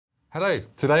Hello,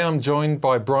 today I'm joined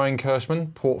by Brian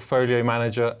Kirschman, Portfolio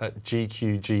Manager at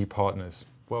GQG Partners.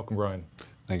 Welcome, Brian.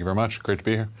 Thank you very much. Great to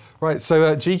be here. Right,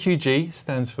 so GQG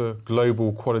stands for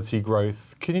Global Quality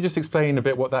Growth. Can you just explain a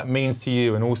bit what that means to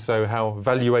you and also how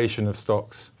valuation of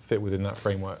stocks fit within that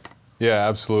framework? Yeah,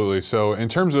 absolutely. So in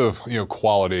terms of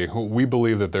quality, we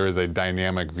believe that there is a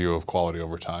dynamic view of quality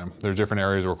over time. There are different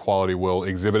areas where quality will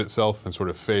exhibit itself and sort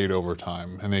of fade over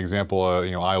time. And the example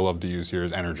I love to use here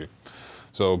is energy.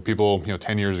 So people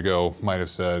 10 years ago might have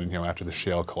said after the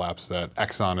shale collapse that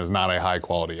Exxon is not a high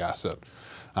quality asset.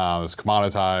 It's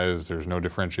commoditized, there's no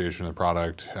differentiation in the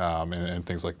product, and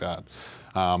things like that.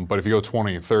 But if you go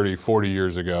 20, 30, 40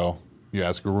 years ago, you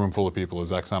ask a room full of people,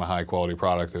 is Exxon a high quality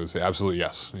product? They would say absolutely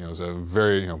yes. It's a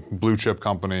very blue chip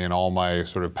company, and all my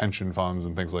sort of pension funds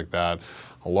and things like that,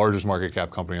 the largest market cap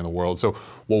company in the world. So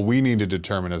what we need to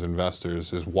determine as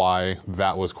investors is why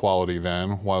that was quality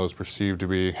then, why it was perceived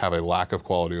to have a lack of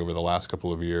quality over the last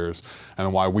couple of years,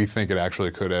 and why we think it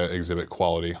actually could exhibit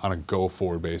quality on a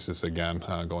go-forward basis again,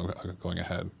 going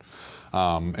ahead.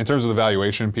 In terms of the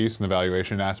valuation piece and the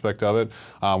valuation aspect of it,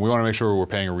 we want to make sure we're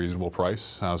paying a reasonable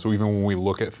price. So even when we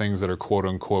look at things that are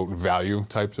quote-unquote value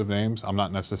types of names, I'm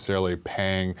not necessarily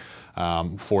paying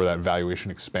for that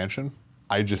valuation expansion.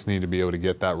 I just need to be able to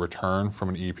get that return from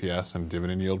an EPS and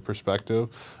dividend yield perspective,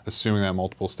 assuming that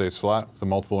multiple stays flat. If the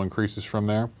multiple increases from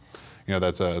there,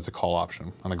 that's a call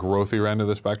option. On the growthier end of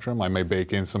the spectrum, I may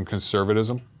bake in some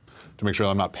conservatism to make sure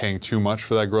I'm not paying too much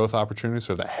for that growth opportunity,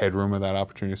 so if the headroom of that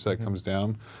opportunity set comes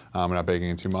down, I'm not baking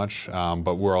in too much,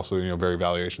 but we're also very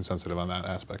valuation sensitive on that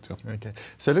aspect too. Okay,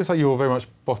 so it looks like you're very much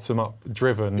bottom-up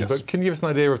driven, yes. But can you give us an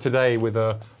idea of today with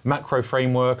a macro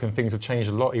framework and things have changed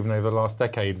a lot even over the last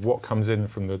decade, what comes in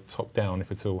from the top down,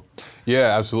 if at all?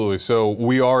 Yeah, absolutely. So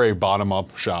we are a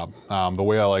bottom-up shop. The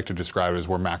way I like to describe it is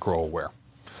we're macro aware.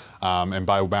 And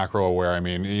by macro aware, I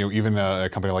mean, even a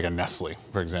company like a Nestle,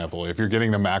 for example, if you're getting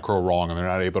the macro wrong and they're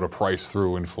not able to price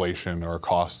through inflation or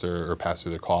cost or pass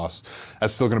through the costs,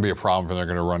 that's still going to be a problem for them. They're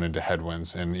going to run into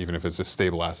headwinds. And even if it's a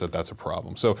stable asset, that's a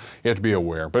problem. So you have to be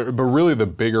aware. But really the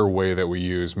bigger way that we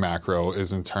use macro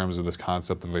is in terms of this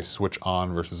concept of a switch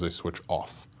on versus a switch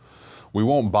off. We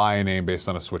won't buy a name based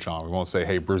on a switch on. We won't say,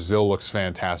 hey, Brazil looks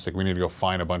fantastic. We need to go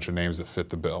find a bunch of names that fit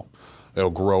the bill. It'll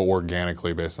grow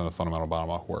organically based on the fundamental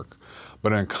bottom-up work.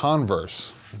 But in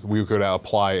converse, we could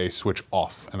apply a switch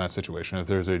off in that situation. If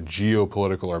there's a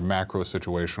geopolitical or macro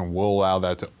situation, we'll allow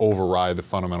that to override the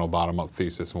fundamental bottom-up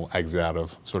thesis and we'll exit out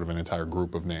of sort of an entire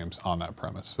group of names on that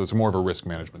premise. So it's more of a risk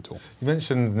management tool. You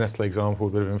mentioned the Nestle example,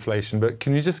 a bit of inflation, but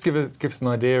can you just give us an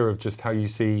idea of just how you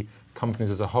see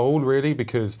companies as a whole, really?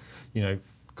 Because,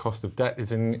 cost of debt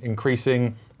is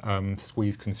increasing,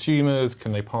 squeeze consumers,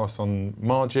 can they pass on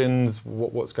margins?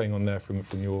 What's going on there from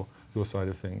your side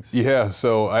of things? Yeah,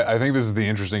 so I think this is the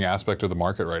interesting aspect of the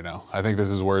market right now. I think this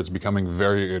is where it's becoming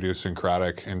very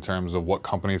idiosyncratic in terms of what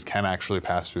companies can actually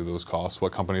pass through those costs,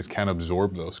 what companies can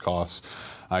absorb those costs.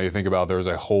 You think about there's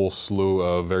a whole slew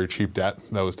of very cheap debt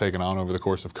that was taken on over the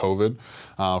course of COVID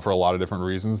for a lot of different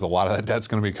reasons. A lot of that debt's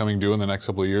going to be coming due in the next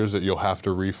couple of years that you'll have to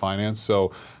refinance.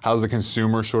 So how does the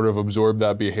consumer sort of absorb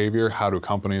that behavior? How do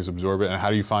companies absorb it? And how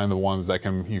do you find the ones that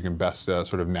you can best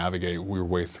sort of navigate your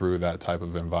way through that type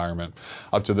of environment?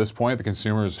 Up to this point, the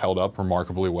consumer has held up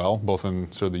remarkably well, both in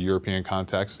sort of the European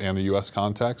context and the US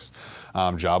context.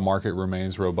 Job market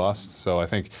remains robust. So I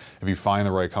think if you find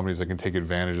the right companies that can take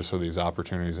advantage of some of these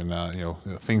opportunities and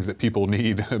things that people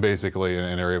need basically,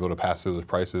 and are able to pass through the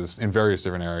prices in various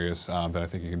different areas, then I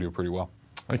think you can do pretty well.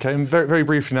 Okay, and very, very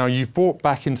briefly now, you've bought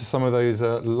back into some of those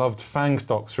loved FAANG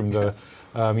stocks from the, yes.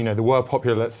 They were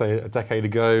popular, let's say, a decade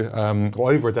ago,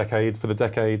 or over a decade, for the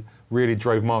decade, really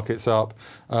drove markets up.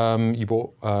 You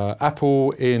bought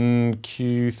Apple in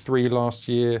Q3 last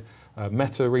year,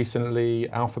 Meta recently,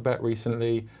 Alphabet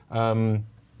recently.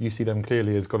 You see them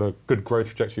clearly has got a good growth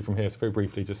trajectory from here. So very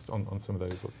briefly, just on some of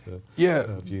those, what's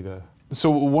the view there? So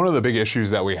one of the big issues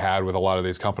that we had with a lot of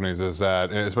these companies is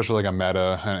that, especially like a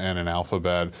Meta and an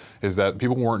Alphabet, is that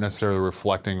people weren't necessarily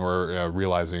reflecting or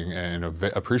realizing and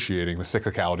appreciating the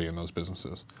cyclicality in those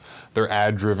businesses. They're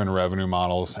ad-driven revenue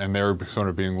models, and they're sort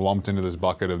of being lumped into this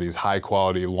bucket of these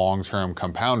high-quality, long-term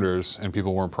compounders, and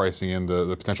people weren't pricing in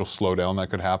the potential slowdown that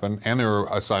could happen, and they were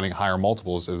assigning higher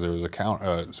multiples as there was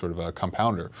sort of a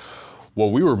compounder.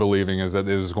 What we were believing is that it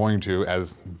is going to,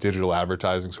 as digital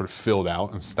advertising sort of filled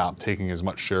out and stopped taking as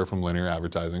much share from linear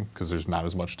advertising, because there's not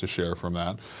as much to share from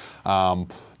that,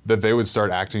 that they would start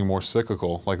acting more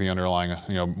cyclical, like the underlying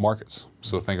markets.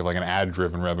 So think of like an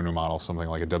ad-driven revenue model, something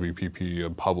like a WPP, a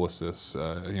Publicis,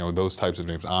 those types of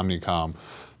names, Omnicom.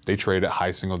 They trade at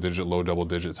high single-digit, low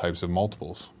double-digit types of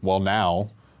multiples. Well,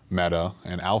 now Meta,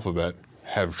 and Alphabet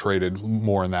have traded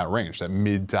more in that range, that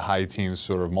mid to high teens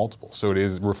sort of multiple. So it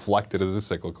is reflected as a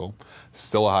cyclical,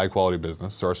 still a high quality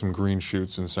business. There are some green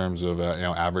shoots in terms of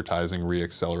advertising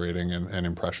re-accelerating and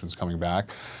impressions coming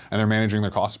back, and they're managing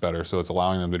their costs better, so it's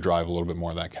allowing them to drive a little bit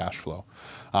more of that cash flow.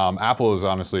 Apple is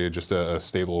honestly just a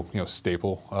stable,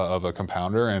 staple of a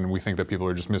compounder, and we think that people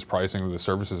are just mispricing the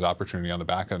services opportunity on the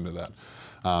back end of that.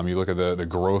 You look at the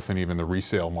growth and even the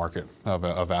resale market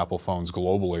of Apple phones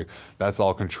globally, that's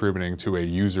all contributing to a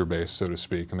user base, so to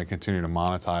speak, and they continue to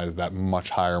monetize that much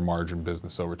higher margin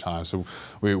business over time. So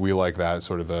we like that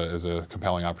sort of as a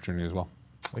compelling opportunity as well.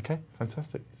 Okay,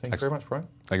 fantastic. Thank you very much, Brian.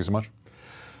 Thank you so much.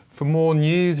 For more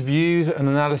news, views and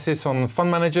analysis on fund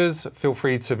managers, feel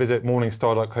free to visit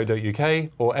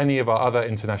morningstar.co.uk or any of our other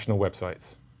international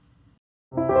websites.